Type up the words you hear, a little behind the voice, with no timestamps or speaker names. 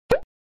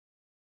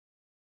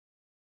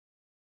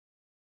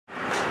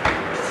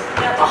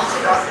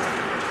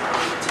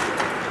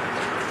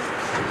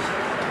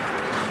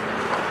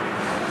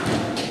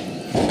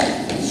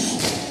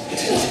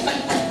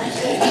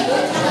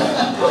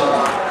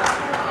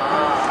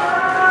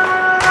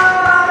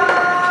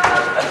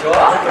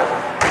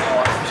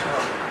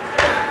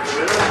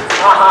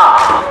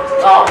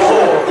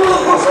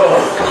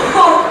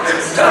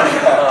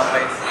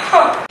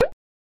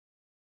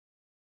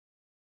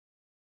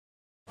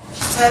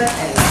내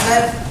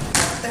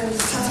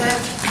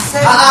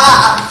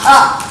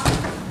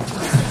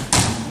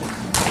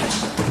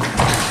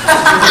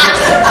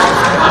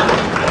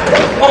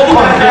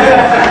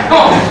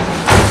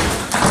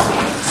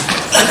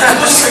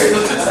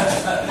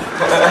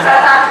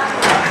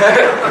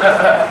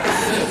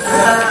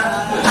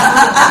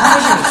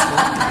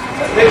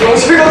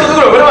경실 가서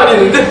걸 얼마나 많이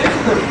했는데?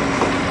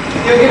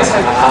 여기가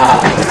잘.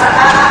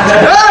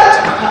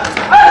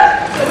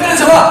 왜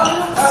잡아?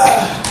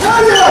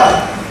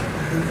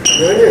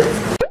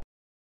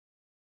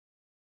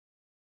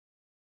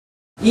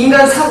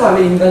 인간 사고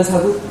아니야? 인간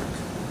사고?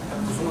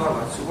 무슨 말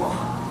맞추고?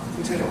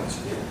 풍차게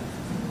맞추기.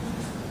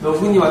 너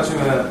흔히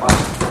맞추면 막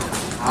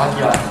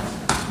악이야.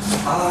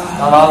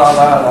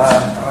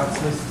 나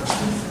재밌어.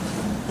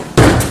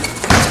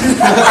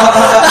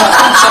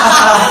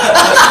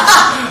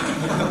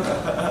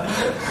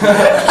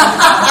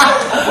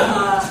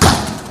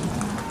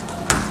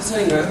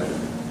 세상인가요?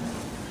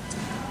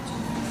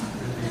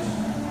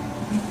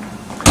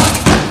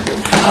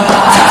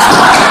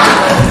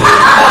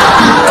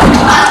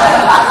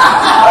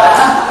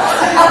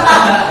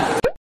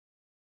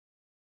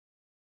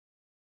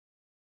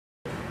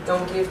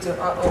 Don't give to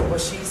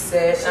what she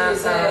said.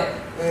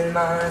 In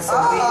mind, so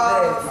we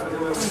live.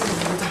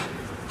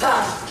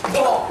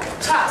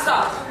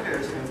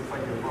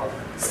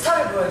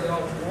 스탑을 보여야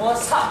돼요. 원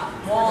스탑.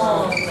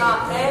 원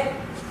스탑에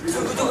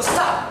두구두구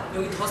스탑.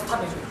 여기 더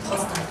스탑 해줘. 더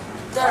스탑.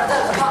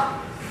 따라따라.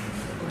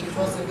 오케이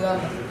좋았어요. 그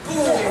다음에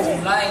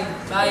뿜 라인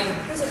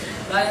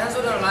한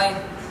소리랑 라인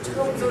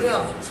총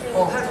소리요.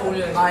 팔 더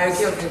올려요. 아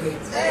여기.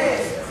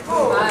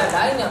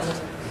 라인이 안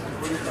맞아.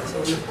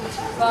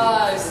 5,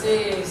 6,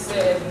 7,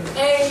 8.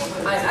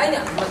 아니 라인이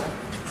안 맞아.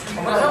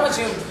 형은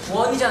지금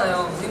원이잖아요.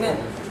 우리는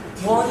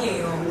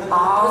원이에요.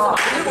 그래서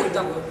만들고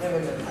있다고요.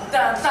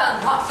 딴딴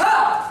하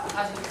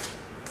다시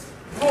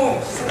붕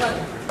순간이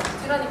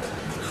테라니까.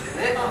 네.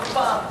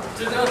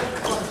 들들어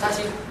다시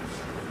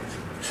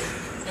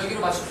여기로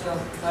맞춥시다.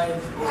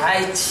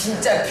 아이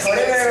진짜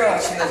별의별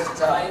맞춘다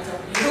진짜. 라이터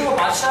이런 거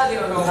맞춰야 돼요.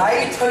 형.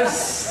 라이터.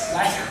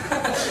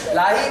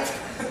 라이트.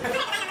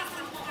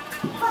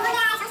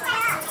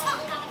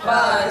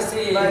 마이스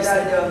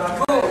마이달려.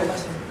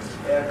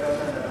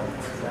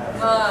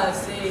 5, 6,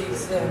 7,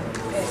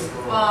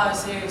 8 5,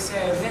 6,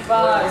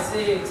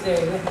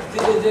 7, 5,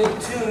 6,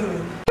 7, 2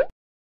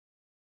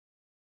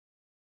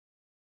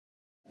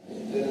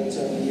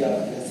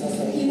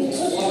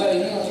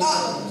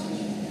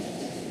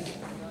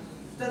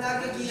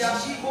 떠나기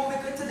없이 몸의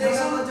끝에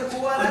내가 먼저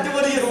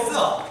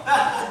고안해버리겠어.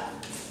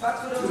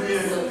 밖으로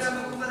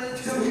나면 그만해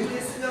주세요.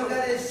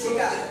 수년간의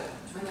시간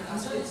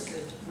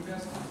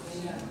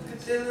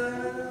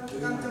그때는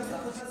깜짝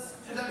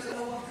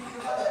고마워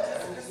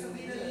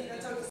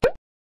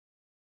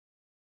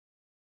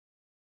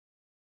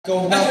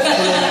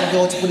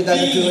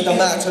뿌리다니 그걸 다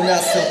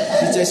맞춰놨어.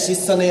 이제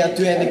씻어내야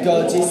되는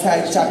거지.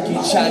 살짝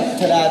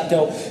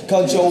귀찮더라도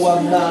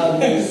건조한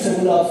마음을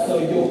숨을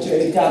없어.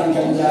 욕제를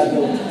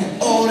담겨놔도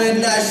오랜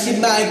날씨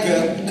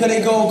맑음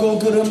그리고 그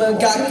구름은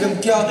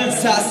가끔 껴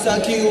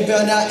사소한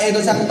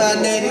기후변화에도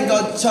장만 내린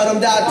것처럼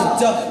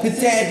다투져.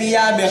 그때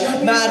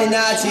비하면 많이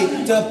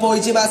나지. 더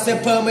보이지만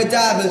슬픔을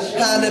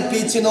담은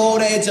하늘빛이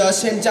노래져.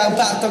 심장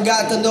박동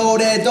같은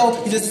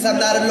노래도 이제 세상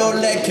나를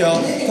놀래켜.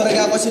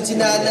 돌아가고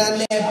싶진 않아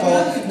내버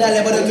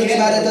날려버려 그게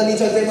말하더니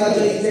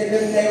절대마저 이제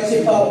끝내고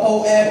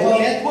싶어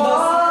forever.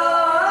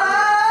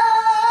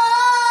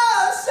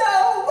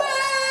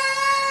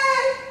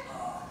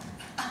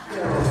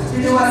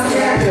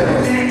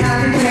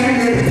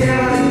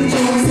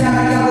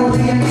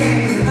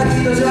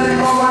 하기도 전에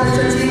뭐하는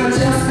졌지만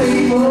just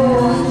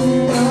before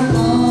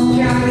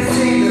can't be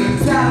single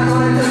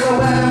사랑을 들고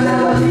가면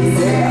나머지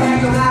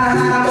행동하라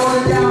하나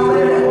보는 영혼을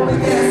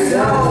모르겠어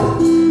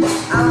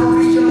I'm a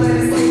visual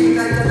and sticky 날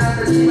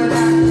떠났다지만 난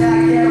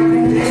약해 없는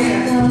데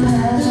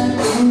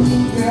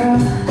girl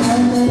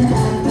너는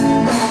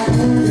아빠라는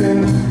girl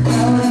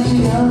너를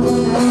귀여워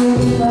너를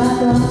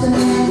봐도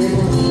전에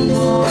보니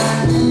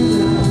뭐하는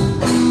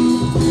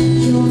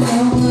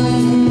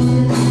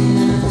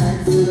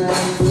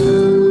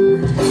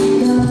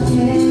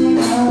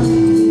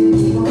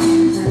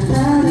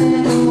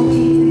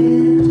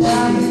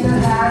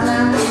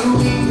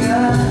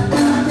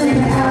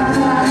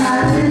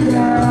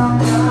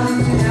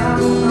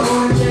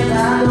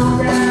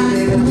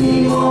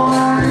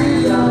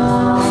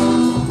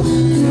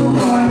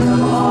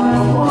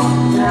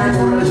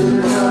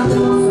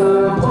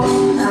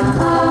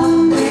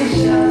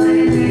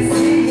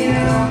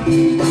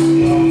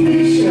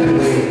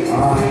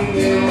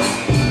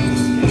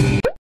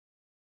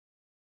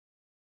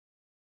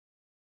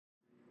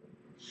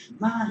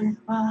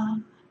말해봐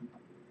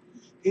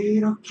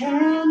이렇게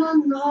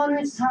난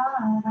너를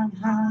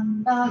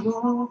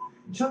사랑한다고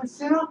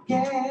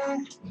촌스럽게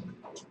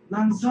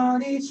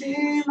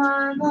망설이지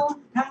말고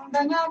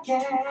당당하게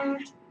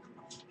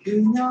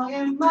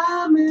그녀의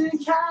마음을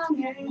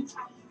향해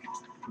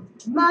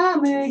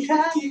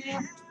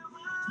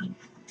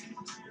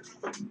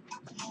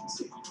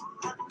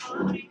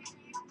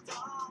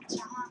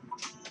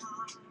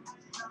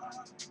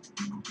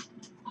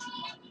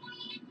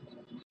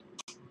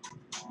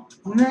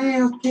내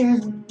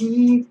어깨는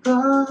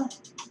네거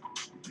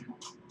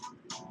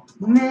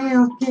내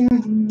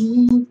어깨는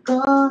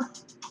네거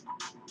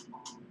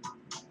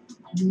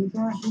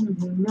네가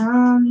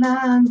힘들면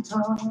난 더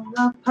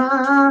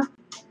아파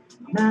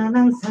난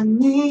항상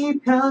네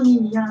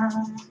편이야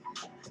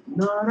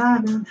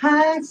너라면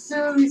할 수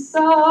있어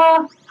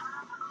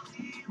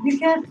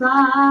네가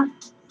봐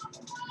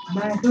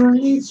말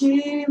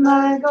돌리지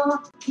말고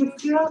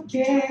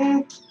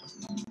부드럽게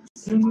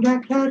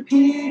생각할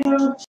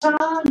필요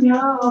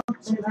전혀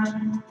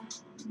없잖아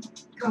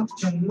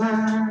걱정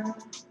마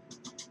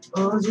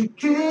오직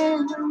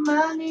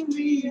그것만이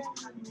위한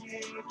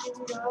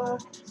얘기로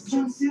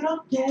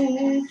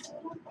성스럽게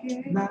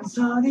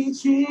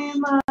망설이지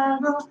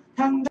말고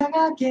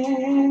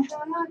당당하게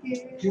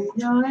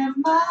그녀의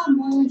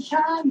마음을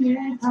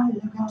향해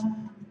달려가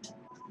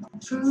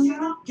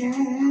부드럽게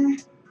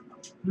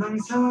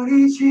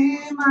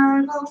망설이지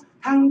말고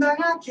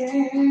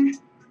당당하게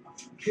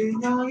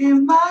그녀의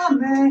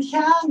마음을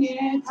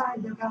향해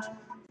달려가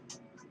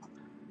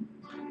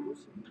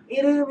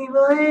이름이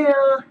뭐예요?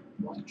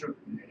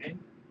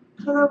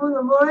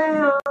 전화번호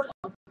뭐예요?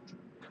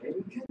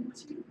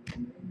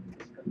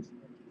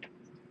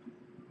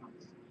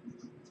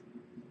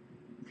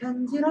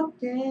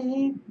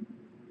 간지럽게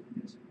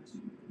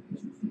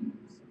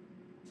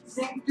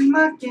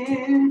생뚱맞게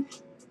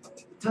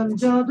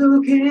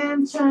던져도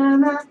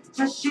괜찮아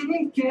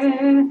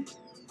자신있게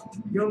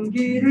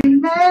용기를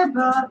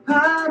내봐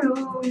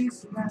바로 이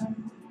순간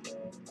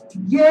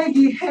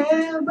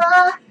얘기해봐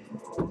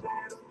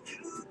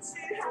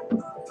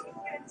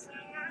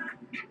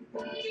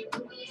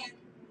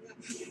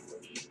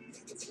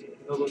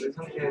너도 내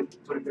상태에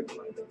돌입할 것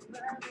같아.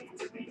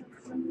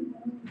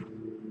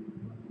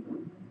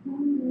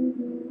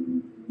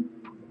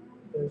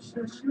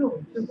 싫어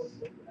언제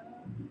봤어?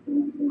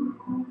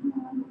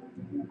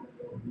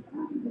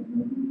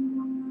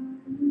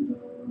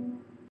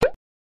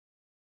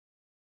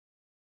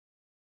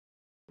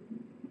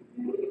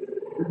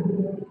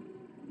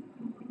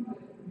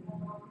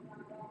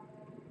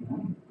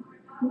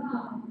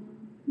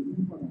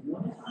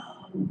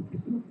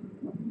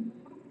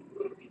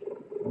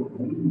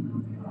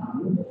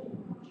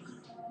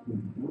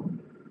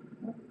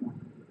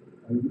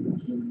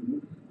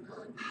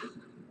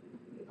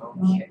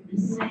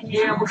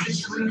 Yeah, I'm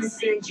officially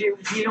missing you.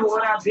 You know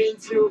what I've been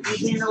through.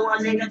 이제 너와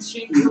내가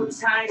친구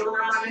사이로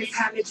나만의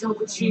삶의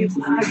전부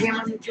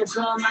지루하게만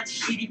느껴져 마치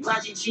실이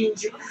빠진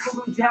진주.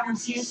 혹은 답은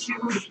티슈.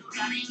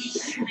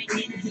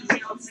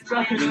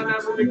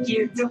 변하고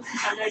느낌도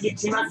안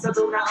알겠지만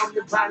써도 나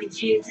없는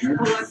밤이지.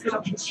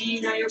 혼란스럽게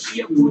지나 역시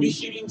옆구리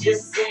시린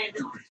just said.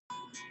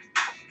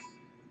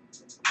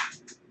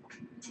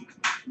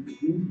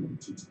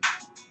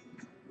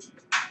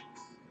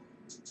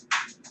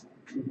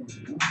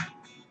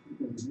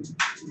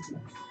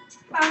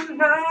 I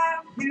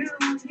love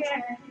you,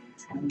 yeah.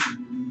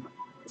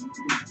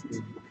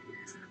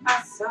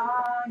 I saw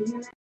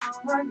you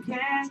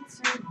again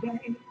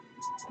today,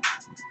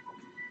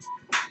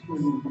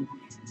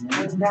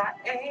 and I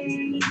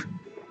ate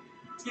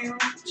you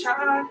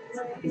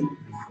chocolate,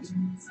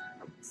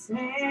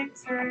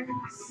 Snickers,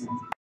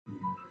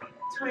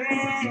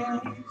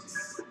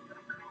 Twix,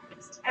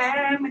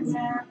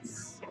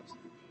 M&M's.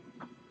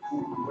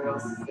 What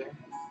else is there?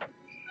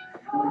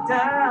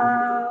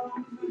 Dove.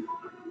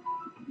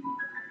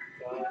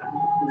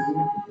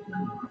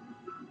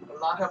 A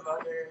lot of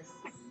other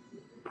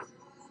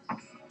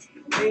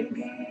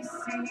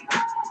ABC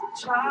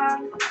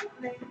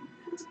chocolate,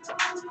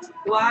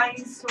 why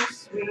you so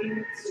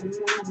sweet to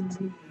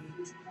me?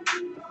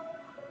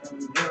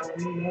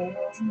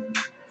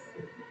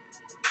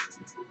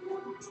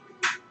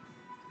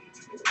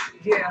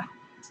 Yeah,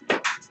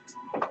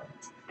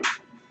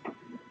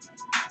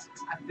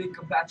 I think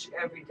about you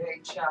every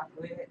day,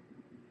 chocolate.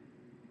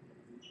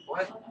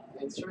 what?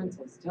 The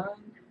instrumental's done.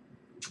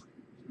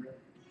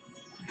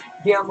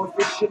 Yeah, I'm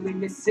officially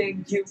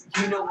missing you.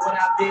 You know what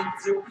I've been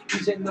through.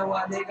 이제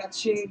너와 내가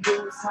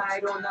친구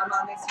사이로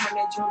나만의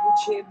삶의 전부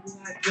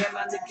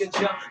지루하게만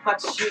느껴져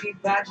마치 실이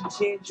빠진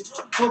진주.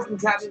 혹은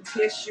답은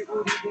티슈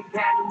우리들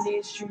가는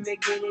이슈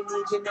매기는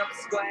이젠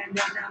없을 거야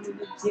난 아무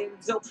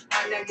느낌도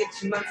안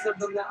알겠지만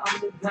써도 나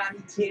없는 밤이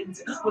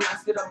긴데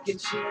혼란스럽게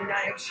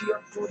지나 역시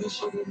옆구리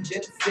시린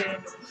jetset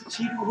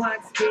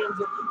지루한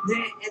스캔들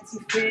내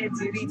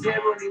엔티팬들이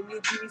돼버린 이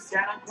둘이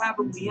사랑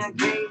과부 위한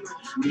게임을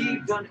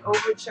We've done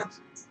overchuck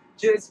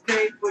Just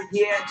pay for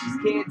yeah,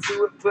 just can't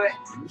do it, but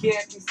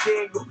can't be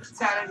single.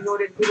 사랑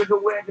노래 들어도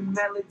where the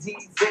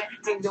melodies at.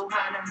 행동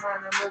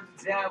하나하나 모두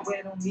다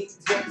외로움이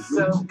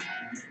됐어.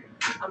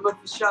 I'm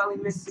officially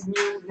missing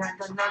you.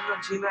 약간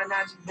나눠지만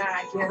아직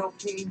날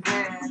괴롭히네.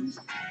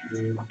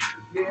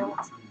 Yeah.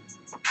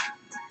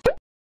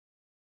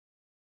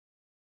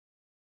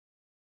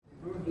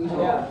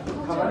 야,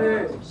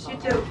 가발을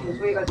실제로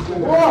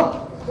개조해가지고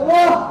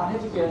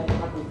해줄게.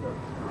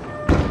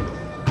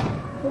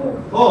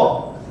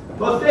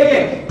 더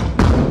세게!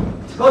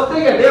 더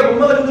세게! 내가 못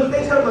막아준 대로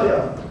세게 차란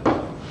말이야.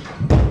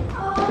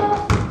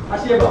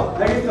 다시 해봐.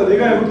 알겠어.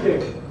 내가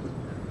해볼게.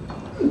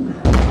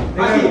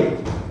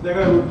 내가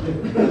해볼게.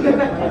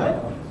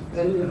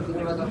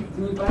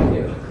 눈이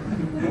빨개요.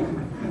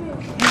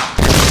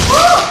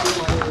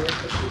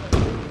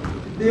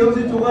 내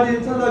형수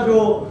종아리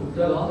찾아줘.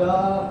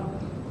 자.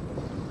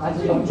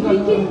 아직 이긴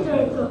줄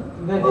알았어.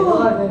 네, 내가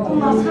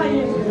엄마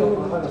사이에.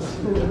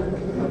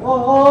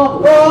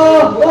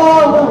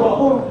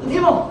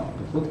 대박.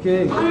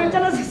 오케이. 발을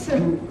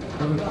잘라줬어요.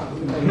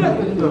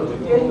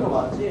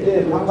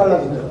 예, 방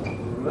발라주세요.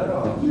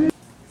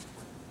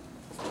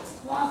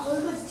 와,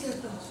 거기까지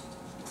찍었다.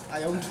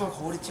 아 영주가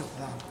거울이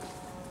튀었구나.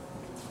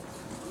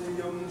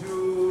 영주.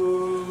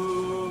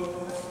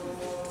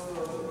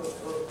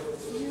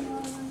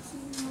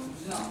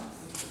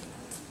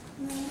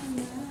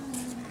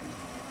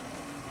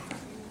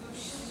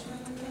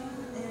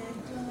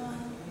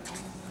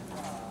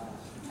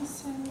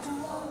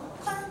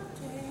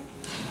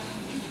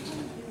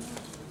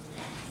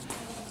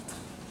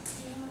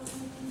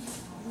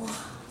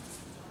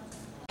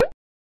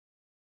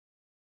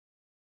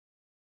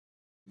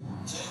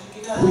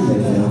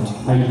 힘내세요.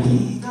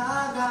 화이팅.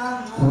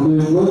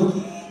 장도영은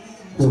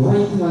그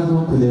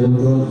화이팅하면서 그대로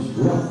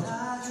들어주시고요.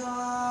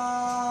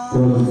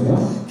 들어주세요.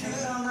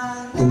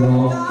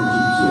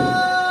 들어주십시오.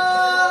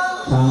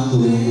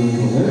 장도영은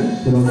손을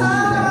들어주시기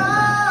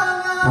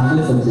바랍니다.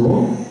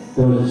 반대손도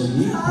들어주시기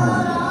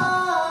바랍니다.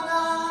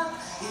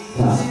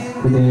 자,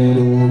 그대로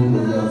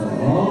돌려서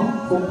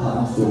손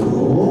바닥쪽으로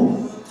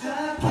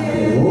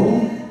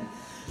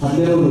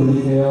반대로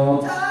돌리세요.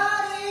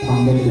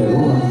 반대대로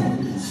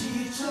하는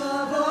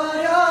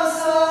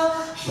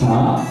자,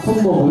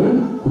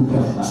 손목을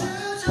굽혔다,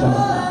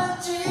 펴었다,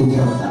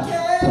 굽혔다,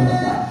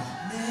 펴었다.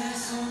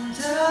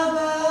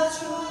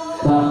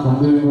 자,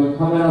 감독님은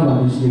카메라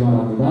봐주시기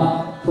바랍니다.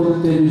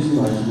 손을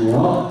떼주시지 마시고요.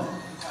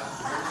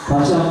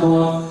 다시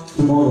한번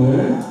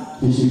주먹을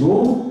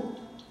주시고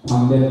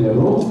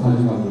반대대로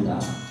가져갑니다.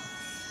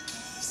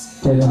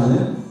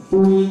 대사는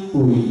뿌이.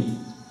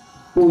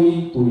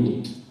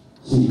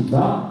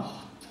 시작.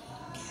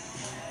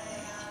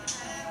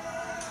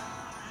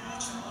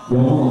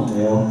 영혼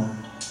없네요.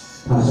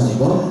 다시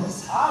한번.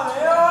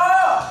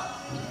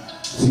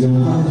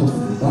 지금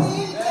화내셨습니까?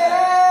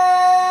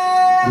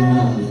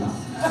 미안합니다.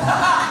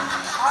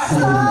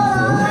 사랑하지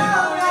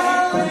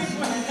마세요.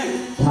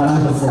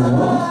 잘하셨어요.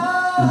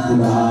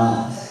 이쁘다.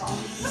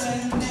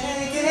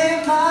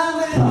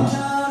 자,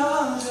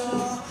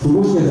 두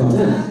분께서는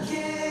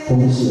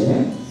동시에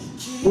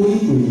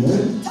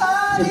뿌이뿌이를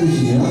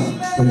해주시면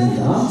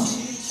됩니다.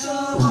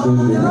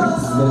 감독님은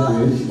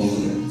반대쪽에 주먹을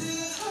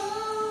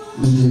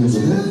이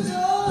질문은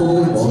손을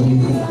머리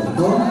부분에서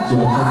기억하겠습니다.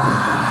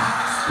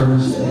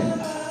 동시에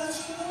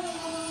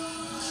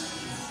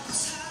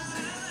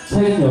팬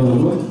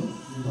여러분,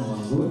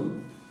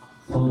 정원군,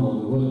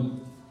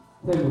 전원군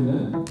세 분은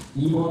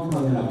 2번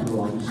카메라 앞으로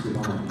와주시기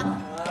바랍니다.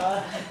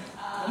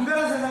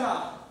 덤벼라 세상아.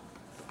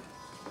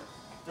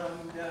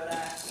 덤벼라.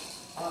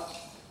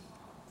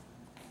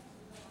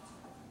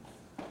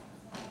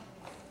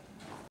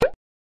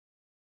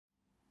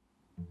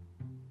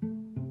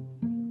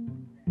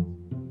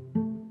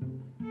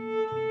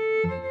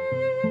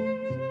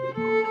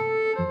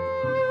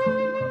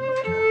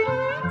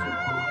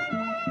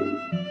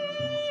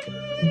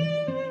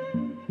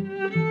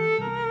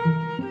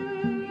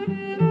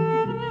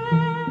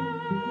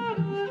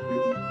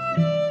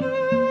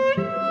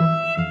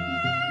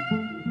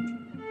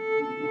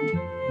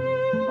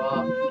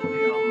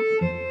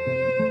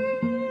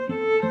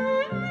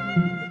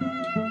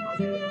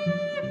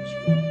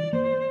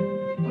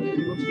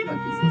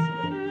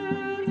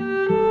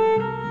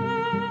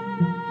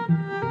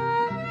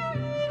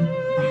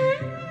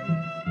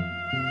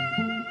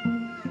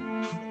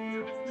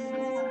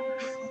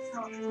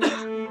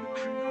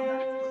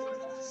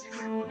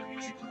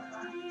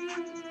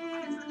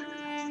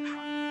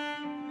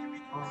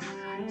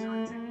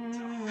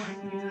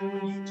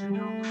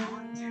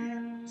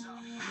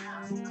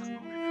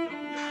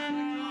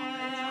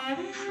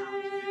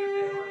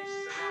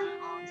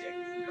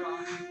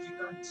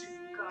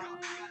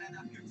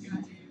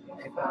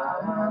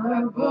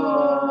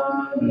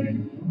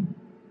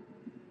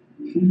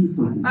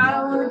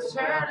 I would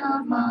turn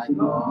on my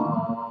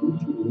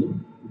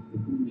phone,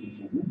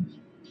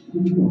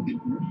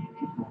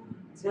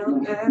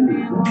 tell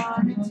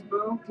everyone it's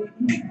broken.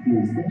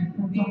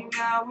 Think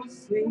I was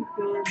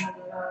sleeping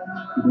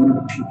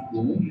alone.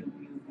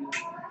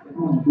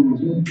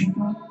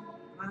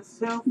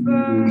 Myself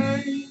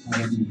first,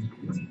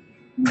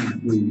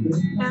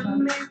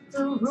 and make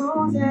the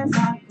rules as I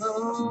go.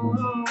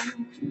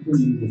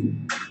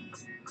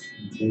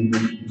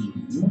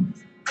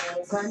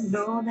 Cause I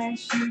know that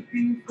she'd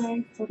be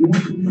faithful,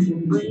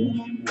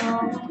 waiting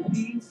for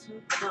me to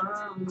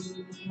come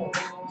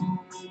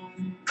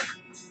home.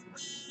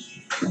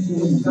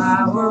 If I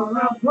were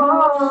a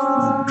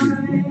boy,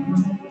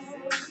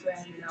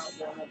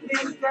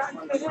 think I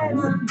could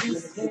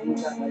understand.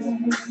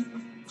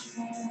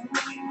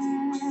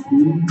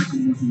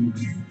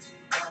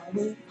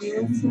 It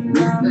feels to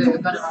love you,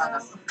 I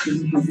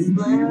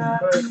swear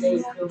I'd be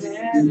a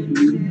better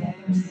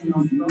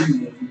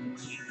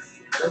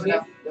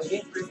man.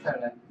 여기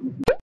프리스타일.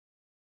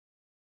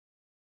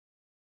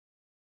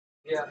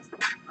 Yeah.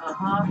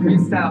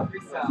 Freestyle.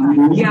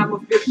 Yeah, I'm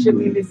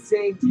officially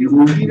missing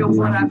you. You know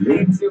what I've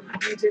been to.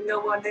 이제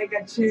너와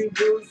내가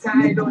친구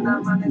사이로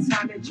나만의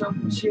삶의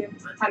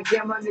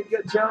점심하게만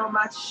느껴져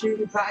마치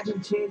실이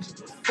빠진 진주.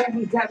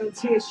 색이 가진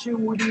티슈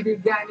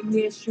우리를 가린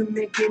이슈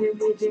믿기는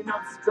이젠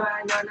없을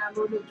거야. 넌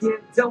아무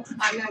느낌도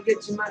안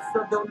하겠지만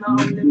써도 너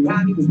없는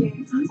밤이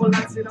긴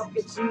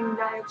혼란스럽겠지.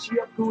 나의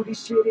지역구리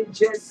실은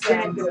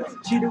제스탠드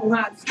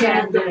지루한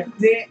스캔들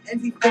내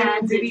엔딩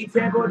팬들이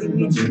돼버린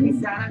이 중이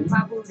사랑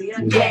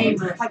바보리한 게임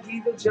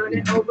하기도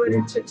전에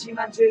오버를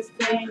쳤지만 just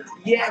think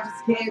yeah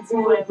just can't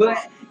do it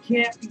but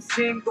can't be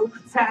single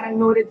사랑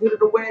노래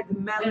들으러 왜 the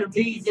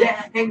melodies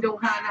행동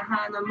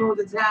하나하나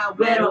모두 다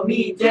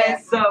외로움이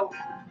됐어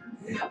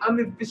I'm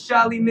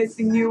officially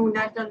missing you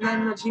날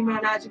떠난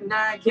너지만 아직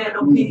날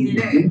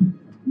괴롭히네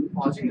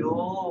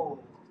아직요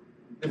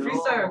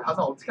프리스타일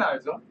가사 어떻게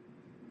알죠?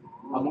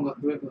 아 뭔가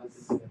그럴 것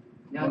같았어요.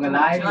 뭔가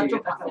라이브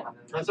좀 봤어.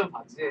 나좀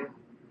봤지.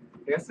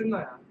 내가 쓴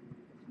거야.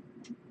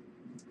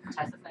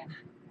 잘 썼어요.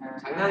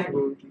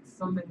 장난이고 긱스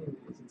선배님이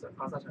진짜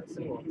가사 잘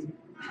쓴 거 같아.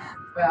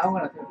 왜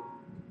아무거나 해.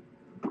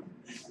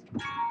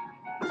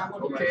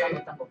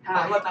 오케이. 딴 거.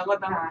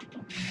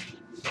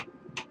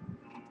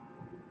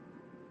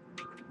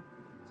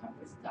 자,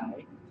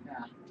 프리스타일.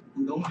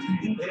 너무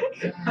힘든데?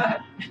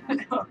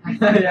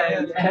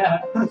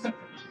 야야야.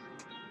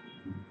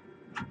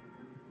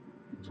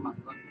 좀 안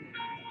거.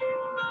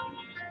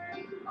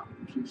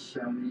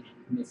 Officially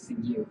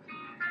missing you.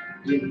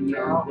 You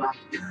know what?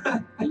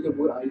 이게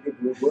뭐야? 이게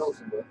뭐라고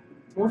쓴 거야?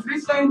 뭐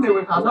프리스타일인데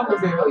왜 가사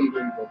보세요?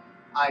 이거.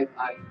 I.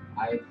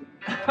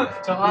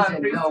 정한 이제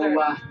프리스타일.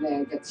 너와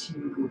내가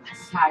친구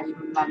사이로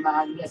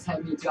나만 내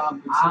삶이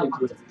전부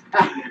친구.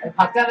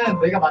 박자는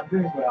내가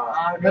만드는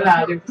거야. 너는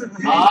아직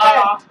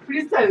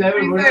프리스타일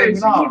레벨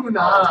프리스타일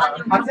모르는구나.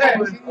 신이구나.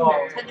 박자를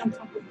찬영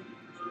참.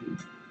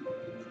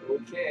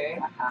 오케이.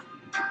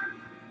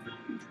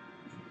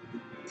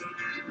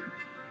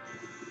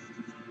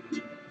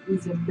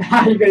 이제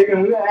나 이거 이거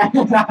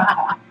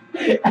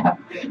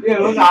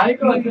뭔가 아닐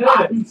것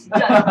같아. 아니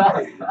진짜.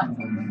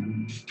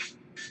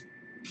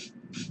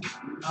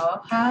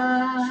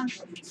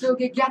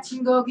 속에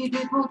갇힌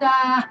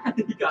거기들보다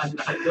이거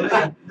아니다.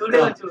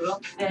 노래가 좋아.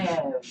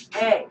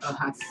 네.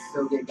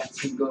 속에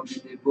갇힌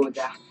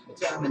거기들보다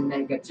어쩌면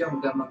내가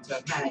좀 더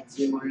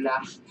멍청할지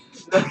몰라.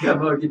 너가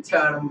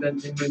먹이처럼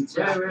던진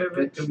문자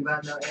외통과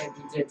너의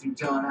비제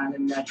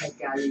등전하는 날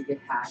헷갈리게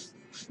하지.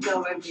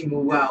 너의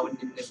미모와 옷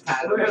입는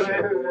스타일로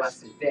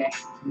보았을 때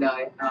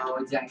너의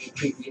어장의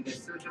크기는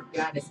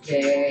수족관의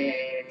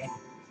스케일.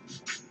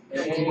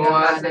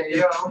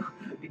 뭐하세요?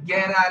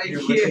 Get out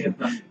of here.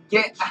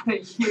 Get out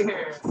of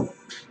here.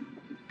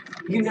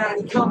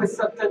 유난히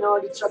검했었던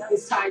어릴 적의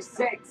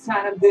살색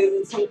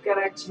사람들은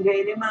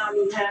손가락질해 내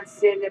맘이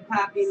한세 내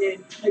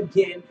파비는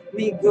again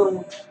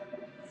미군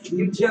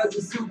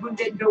유적이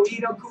수군대로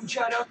이렇고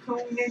저렇고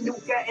내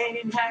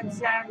눈가에는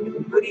항상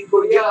눈물이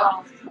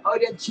고여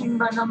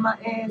어렸지만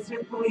엄마의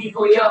슬픔이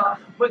고여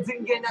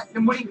모든 게 난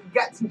눈물인 것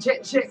같은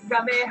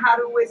죄책감에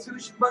하루에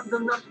수십 번도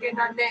넘게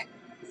나네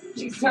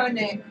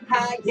시선에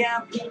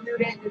하얀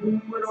비늘에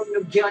눈물로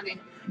녹여내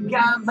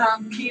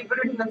까만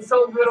피부를 난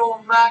속으로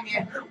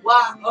망해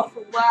와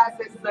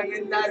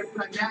세상은 나를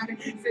반하네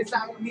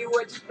세상은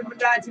미워질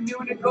때마다 제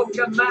눈을 꼭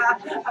감아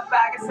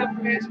아빠가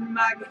선물해준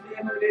막을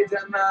내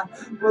흘리잖아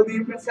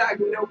모든 회사가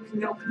높이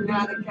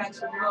나를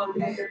같이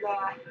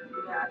몰래라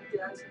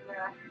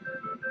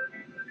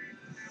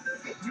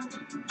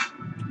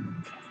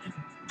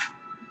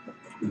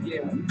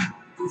이제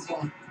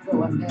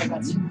너와 내가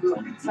친구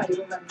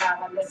사이로만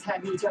남아 내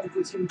삶이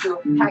전부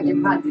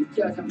진도하게만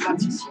느껴져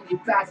마치 신이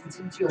빠진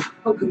진주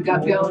혹은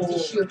가벼운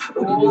티슈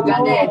우리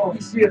간의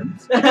이슈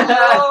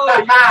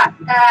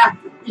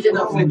이젠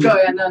없을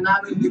거야 넌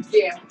아무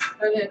느낌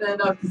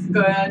너는 없을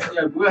거야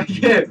야 뭐야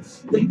이게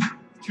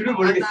줄을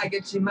모르겠어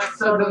알겠지만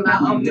서로 나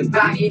없는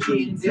방이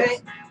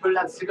긴데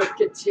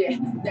혼란스럽겠지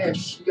내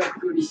역시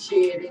옆구리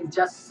시린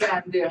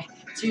저샌들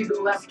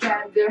지루한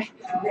스캔들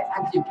내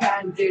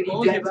안티팬들이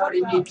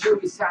돼버린 이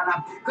둘이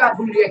사람과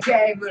분리의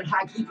게임을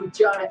하기도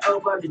전에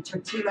오버를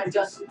쳤지만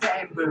저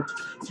스탬블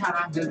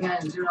사람들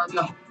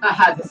흔들어도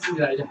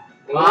됐습니다 이제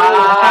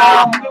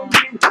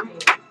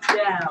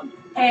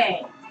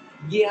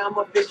Yeah, I'm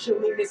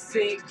officially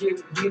missing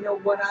you. You know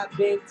what I've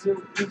been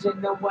through. 이제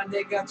너와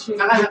내가 친구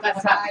잠깐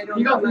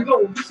이거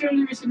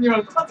오피셜리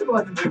미신이랑 똑같은 것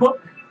같은데요?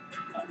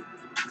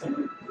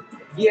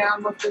 Yeah,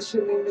 I'm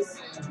officially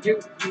missing you.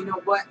 You know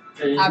what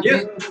I've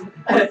been through.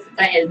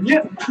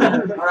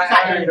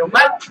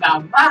 사이로만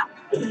남아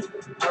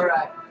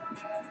Alright.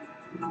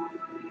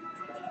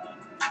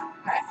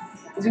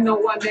 이제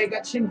너와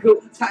내가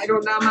친구 사이로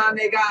남아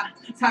내가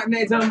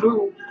삶의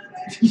전부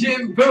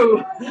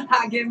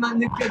진부하게만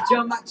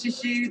느껴져 마치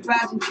실이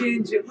빠진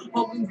진주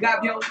혹은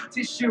가벼운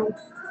티슈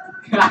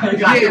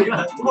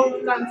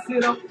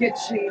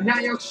혼란스럽겠지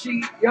나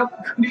역시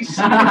옆구리 시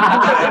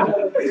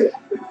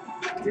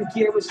You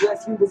care what's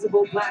less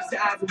invisible, blast the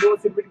eyes and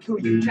words that ridicule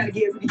you. Trying to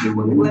get rid of you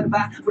when they let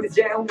by. When it's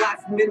jail,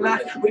 lots of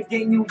midnight. When it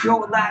gain you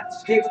your life,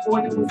 just gave it to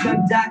one who's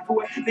gonna die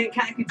for it.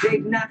 Mankind could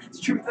dig not. It's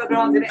truth of it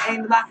all that it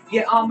ain't a lie.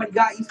 Yeah, Almighty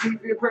God, you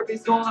speak for your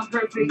purpose, so I'm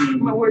perfect.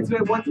 My words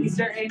were one to be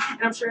certain, and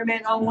I'm sure,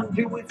 man, all I want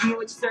to do is kneel at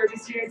your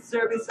service. Here at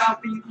service, I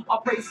offer you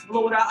all praise,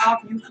 Lord, I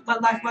offer you my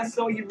life, my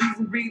soul, your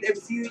reason, breathe.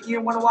 Every season,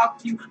 year, wanna walk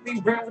with you,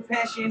 being burned with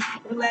passion.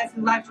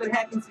 Everlasting life that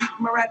happens, speak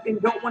from my rapping.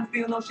 Don't wanna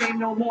feel no shame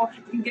no more.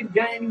 You can get it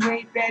done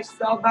anyway, fast.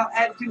 It's all about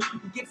attitude.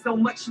 You get so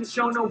much and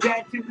show no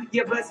gratitude.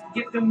 Yeah, bless the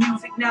gift of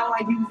music. Now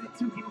I use it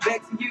to give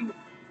back to you.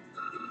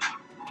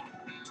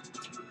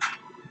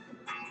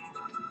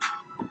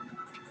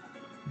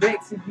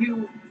 Back to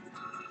you.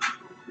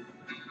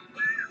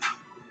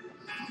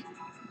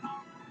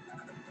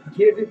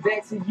 Give it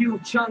back to you,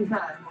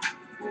 Chunghan.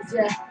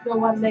 이제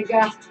너와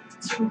내가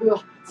친구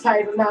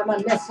사이로 남아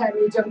내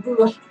삶이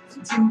전부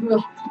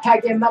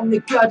진부하게만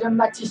느껴져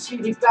마치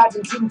실이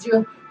빠진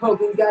진주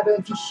혹은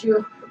가벼운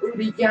티슈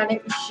우리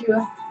간의 이슈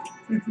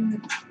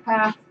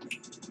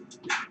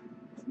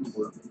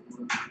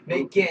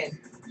Making.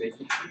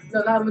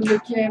 넌 아무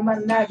늦게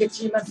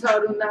만나겠지만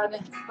서로 나는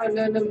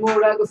너는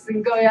뭐라고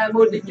쓴 거야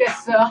못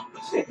읽겠어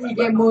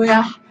이게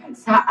뭐야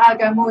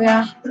사아가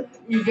뭐야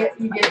이게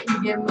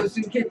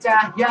무슨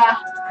글자야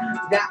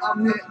나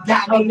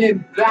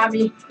없는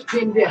밤이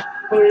긴데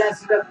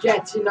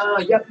혼란스럽겠지 너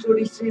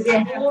옆구리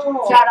시대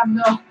사람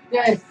너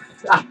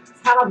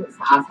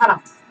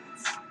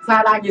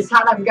사랑이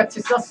사람같이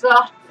썼어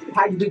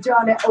하기도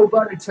전에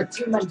 5번을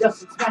쳤지만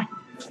졌을까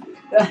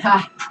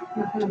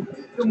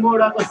또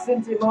뭐라고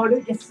쓴지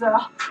모르겠어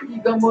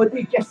이거 못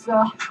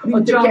읽겠어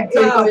어떻게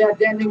읽어야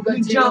되는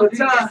건지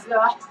모르겠어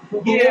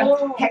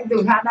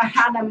행동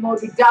하나하나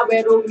모두 다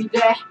외로움이 돼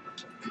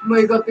뭐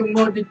이것도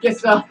못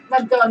읽겠어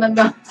난 떠난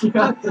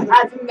너지만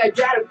아직 날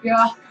괴롭혀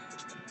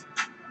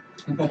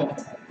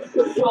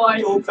와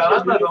이거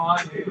잘한다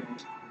동환이.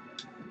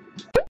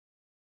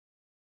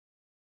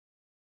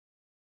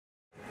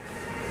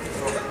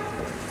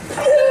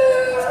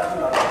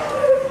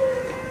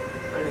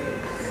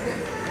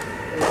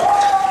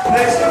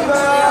 내 신발!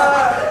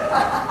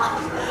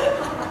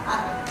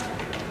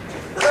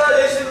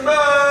 내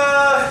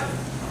신발!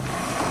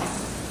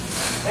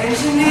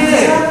 엔지님!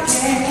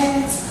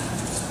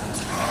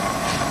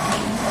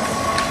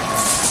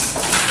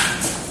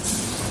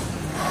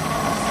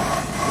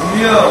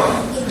 우리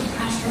형!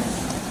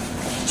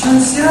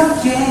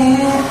 촌스럽게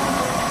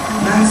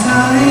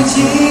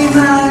망설이지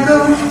말고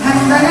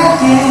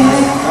당당하게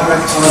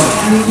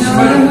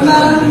한여름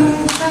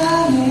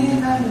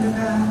밤에 달려가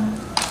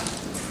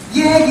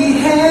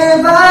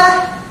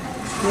얘기해봐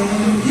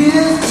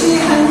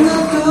유치한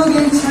것도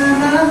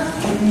괜찮아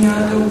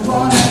그녀도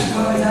원할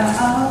거야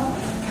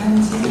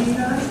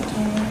간지럽게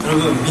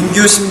여러분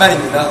민규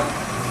신발입니다.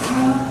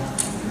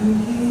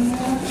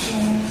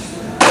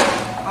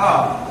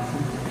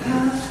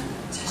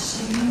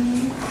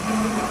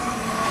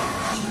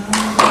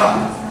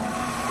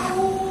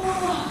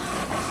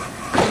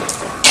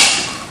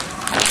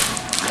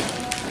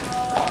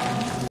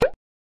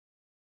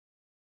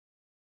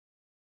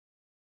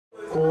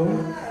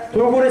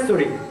 돌고래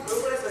소리.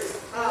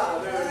 하나,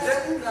 둘,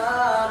 셋.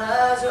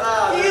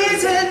 알아줘.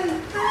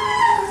 이젠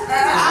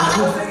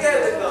어떻게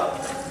해야 된다.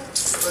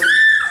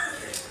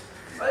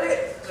 빨리.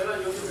 제가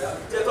요즘에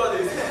제가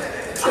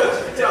도와드리겠습니다.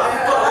 진짜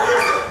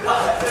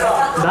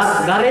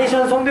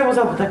나레이션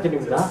성대모사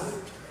부탁드립니다.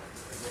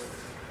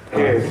 그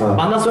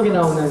만화 속에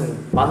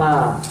나오는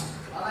만화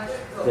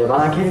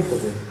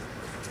캐릭터들.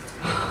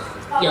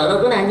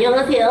 여러분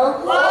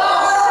안녕하세요.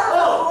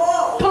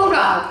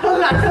 통과.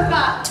 여러분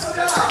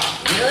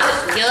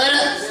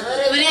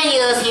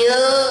안녕하세요.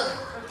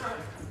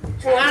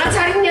 하나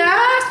차렸냐?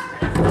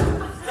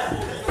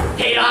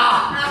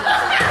 대라.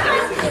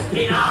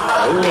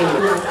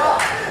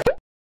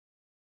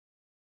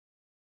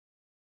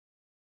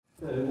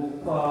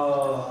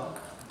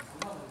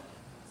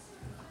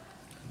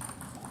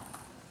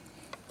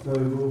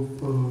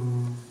 배고파.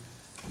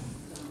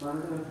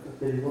 많은 사람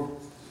부탁드리고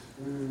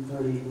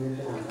저희 이번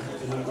시간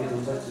재밌게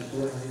놀다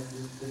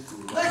집중하겠습니다.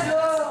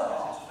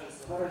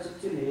 8월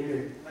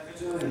 17일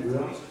수요일이고요.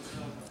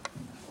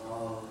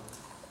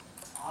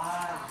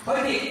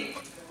 파이팅!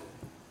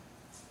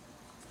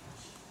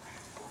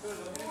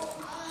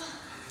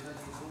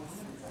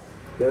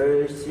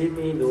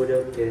 열심히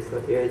노력해서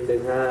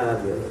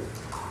 1등하면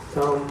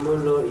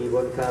선물로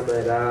이번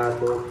카메라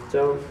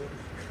독점.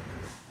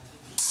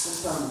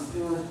 한참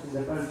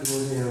피곤하신데 빨리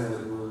주무세요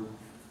여러분.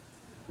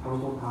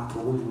 방송 다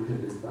보고 주무셔야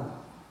됩니다.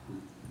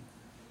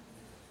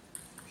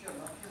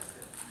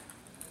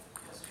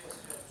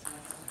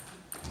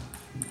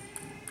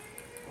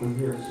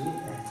 권수현 씨,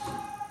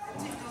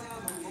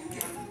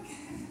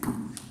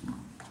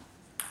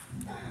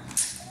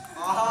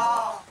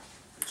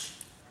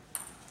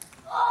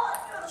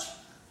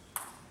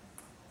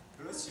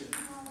 그렇지.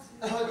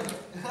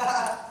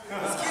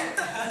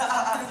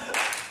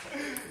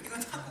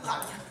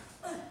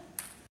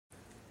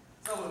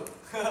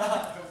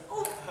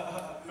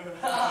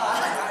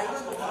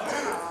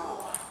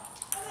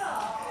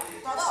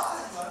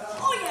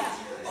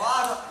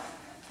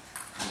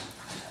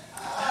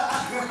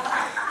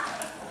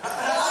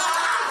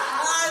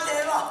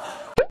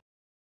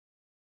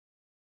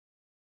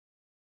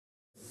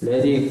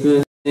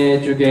 레디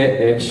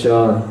끝내주게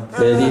액션,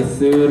 레디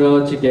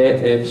쓰러지게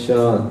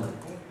액션.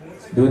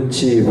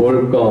 눈치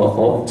볼 거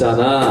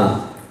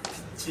없잖아.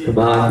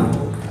 그만.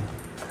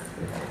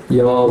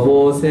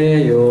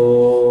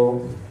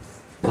 여보세요.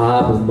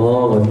 밥은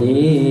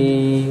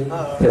먹었니?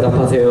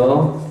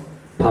 대답하세요.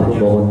 밥은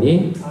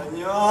먹었니?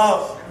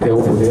 아니요.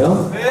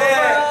 배고프세요? 네.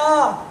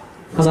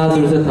 하나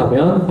둘 셋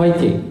하면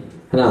화이팅.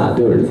 하나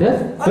둘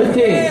셋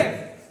화이팅.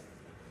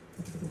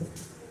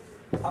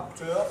 밥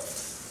줘요?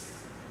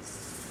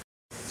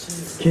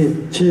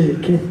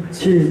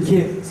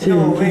 치킨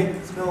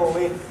스노우윙.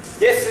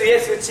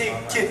 예스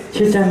치킨.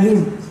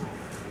 실장님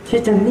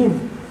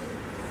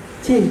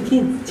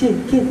치킨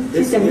실장님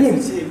예스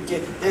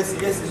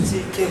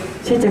치킨.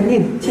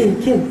 실장님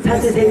치킨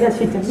사주세요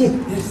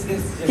실장님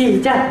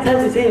피자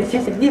사주세요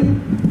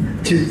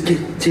실장님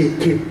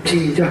치킨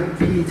피자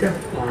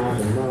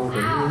밥은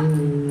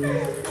먹었니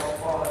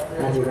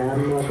아직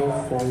안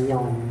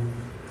먹었어요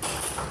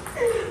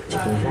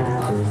치킨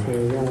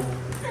사주세요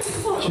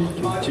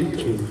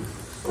치킨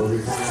고기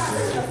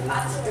사주세요.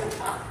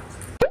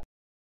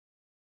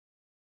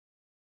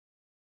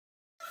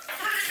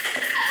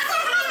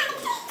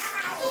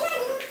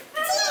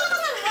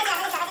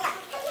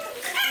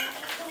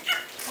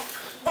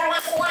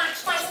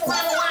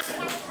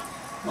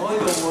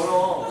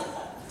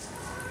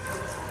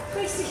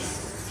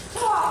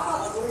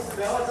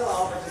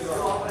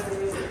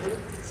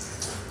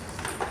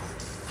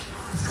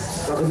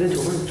 아 근데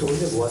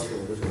저건데 뭐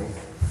하시는 거죠 저거?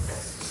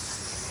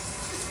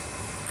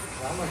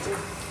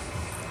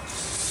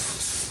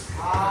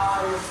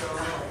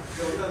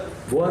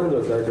 뭐 하는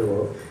걸까요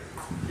저거?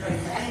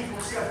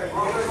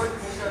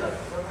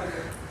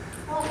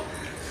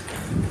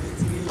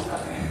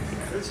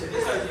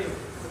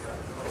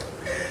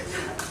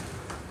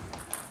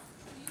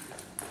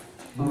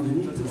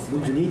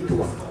 문준이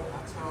도와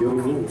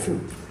용민 승.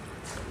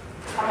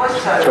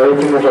 저희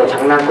팀에서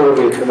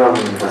장난꾸러기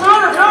 2명입니다.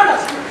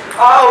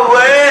 아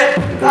왜?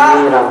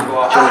 용민이랑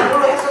준이.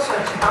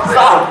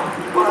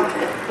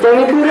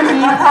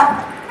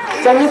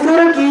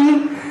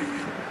 짱이꾸러기.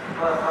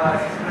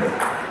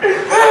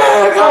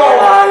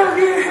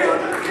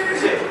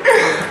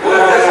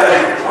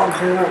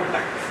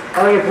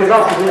 아 이게 배가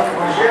아프구나.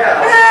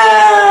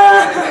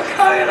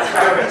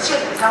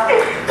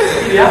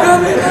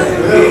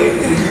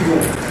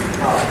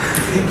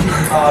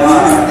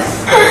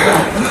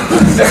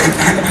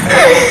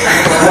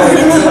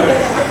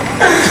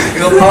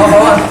 이거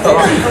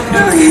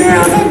봐봐.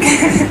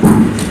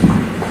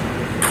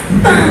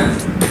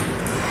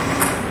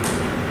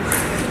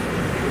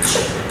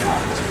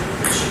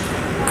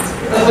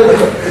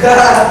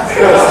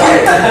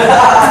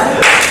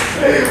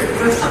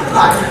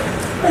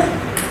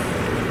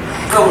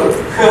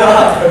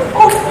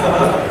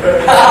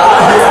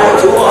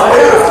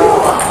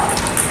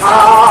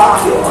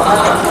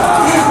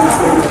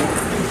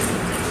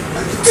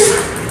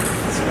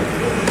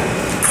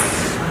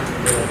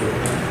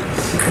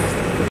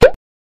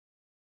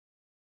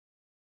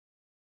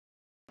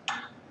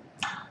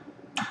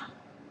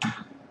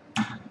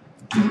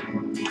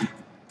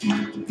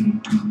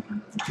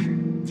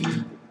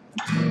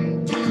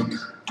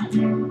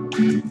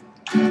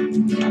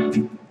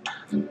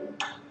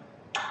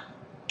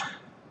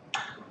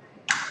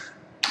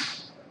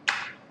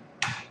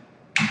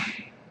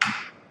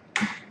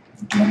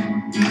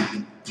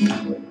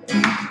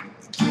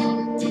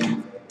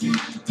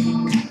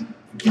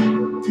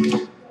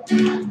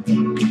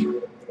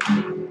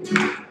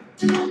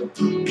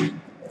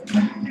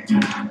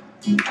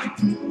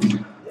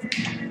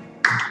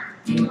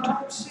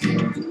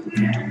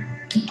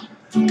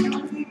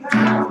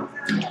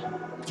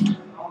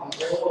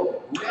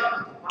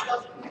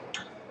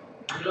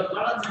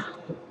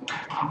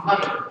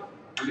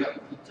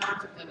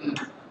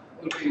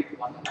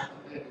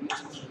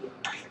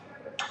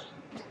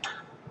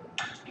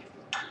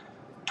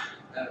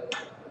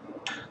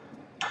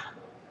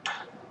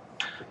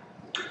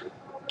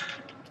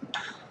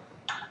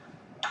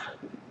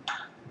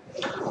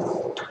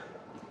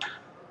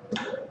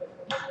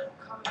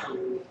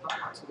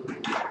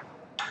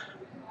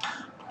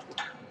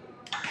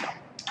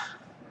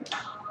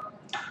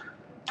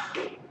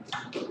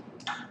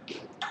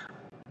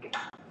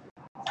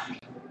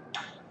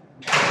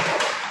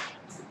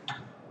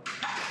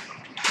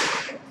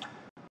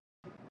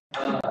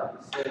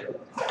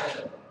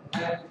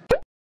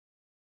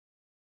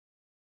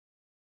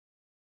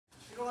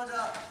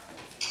 들어가자.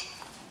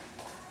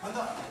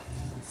 간다.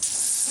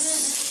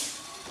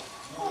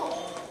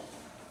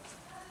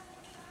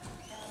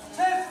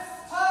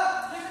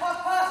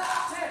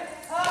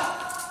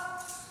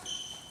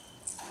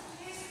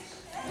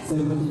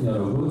 세븐틴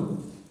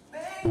여러분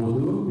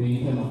모두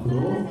메인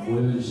테마프로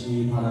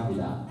모여주시기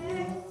바랍니다.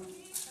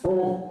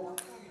 5,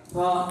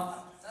 4,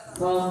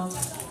 3,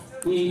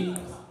 2,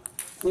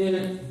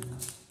 1,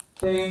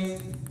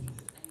 땡.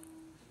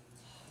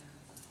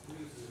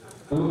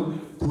 두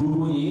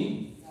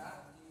분이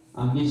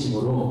안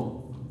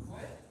계시므로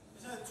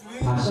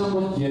다시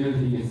한번 기회를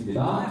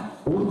드리겠습니다.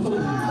 5초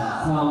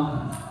드립니다.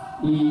 3,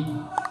 2,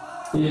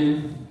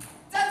 1.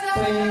 짜잔!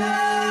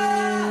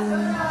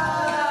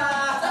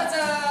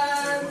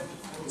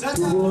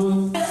 두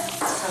분.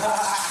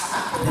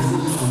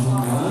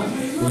 감사합니다.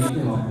 메이크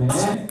앞에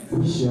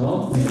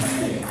보시오.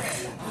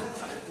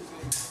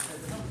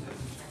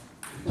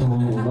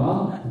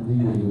 정원과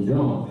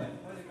선생님이고요.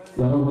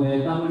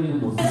 여러분의 땀 흘리는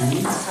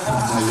모습이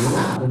정말로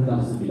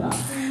아름답습니다.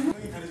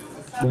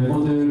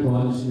 멤버들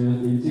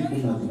도와주시면 일찍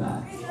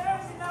끝납니다.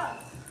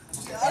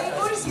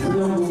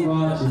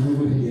 수영군과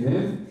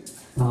진수군에게는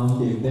다음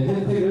게임 때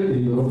혜택을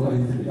드리도록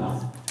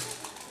하겠습니다.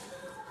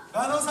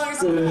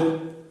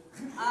 끝.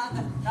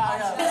 자,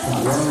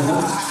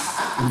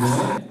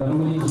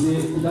 여러분이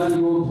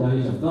기다리고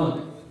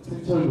기다리셨던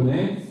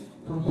승철군의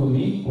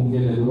상품이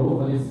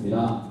공개되도록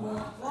하겠습니다.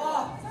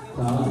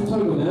 자,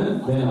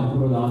 승철군은 맨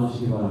앞으로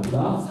나와주시기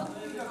바랍니다.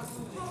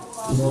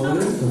 주먹을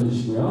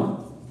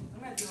펴주시고요.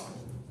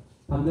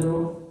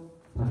 반대로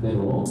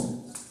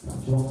자,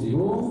 주먹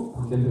쥐고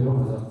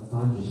반대편으로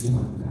가주시기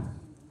바랍니다.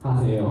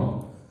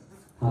 하세요.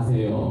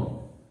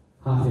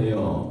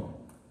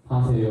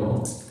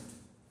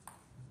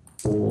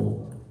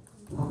 오,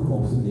 상품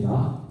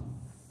없습니다.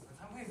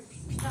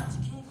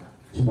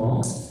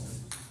 주먹,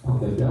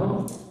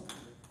 반대편,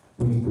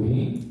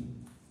 뿌잉뿌잉,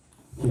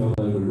 귀여운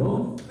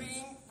얼굴로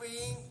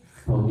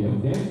더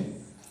귀엽게.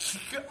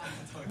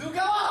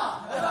 누가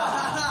와!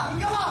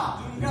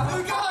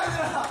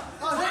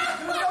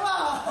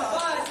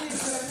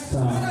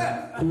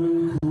 자,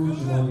 그 두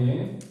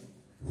주먹에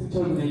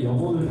승철군의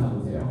영혼을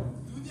담으세요.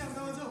 눈이 안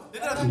나와줘.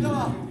 얘들아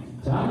잠깐만.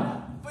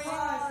 자,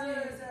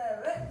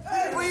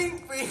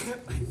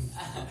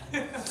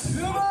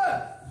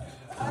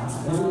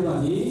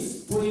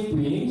 여러분이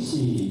뿌잉뿌잉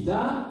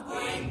시작.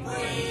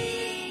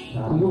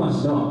 자,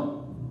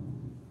 궁금하시죠?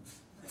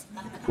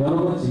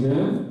 여러분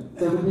지금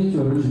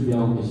세븐틴쇼를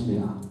준비하고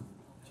계십니다.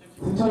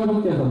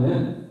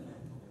 승철군께서는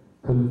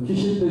그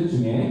큐시트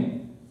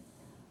중에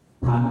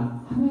단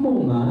한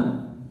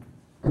곡만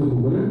그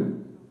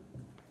곡을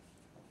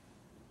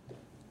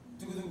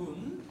두구두구.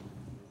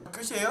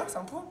 끝이에요?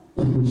 상품?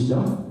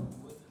 기쁘시죠?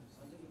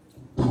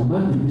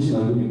 정말 기쁘신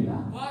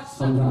얼굴입니다.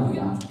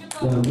 감사합니다.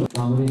 여러분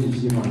마무리해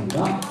주시기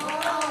바랍니다.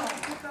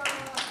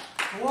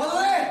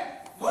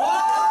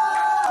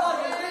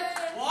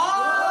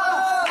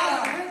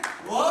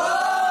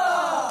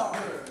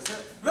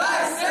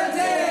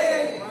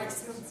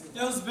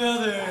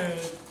 연습해야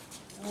돼.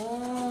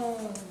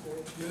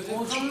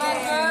 오전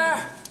날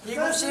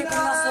 7시에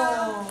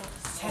끝났어.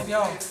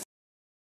 새벽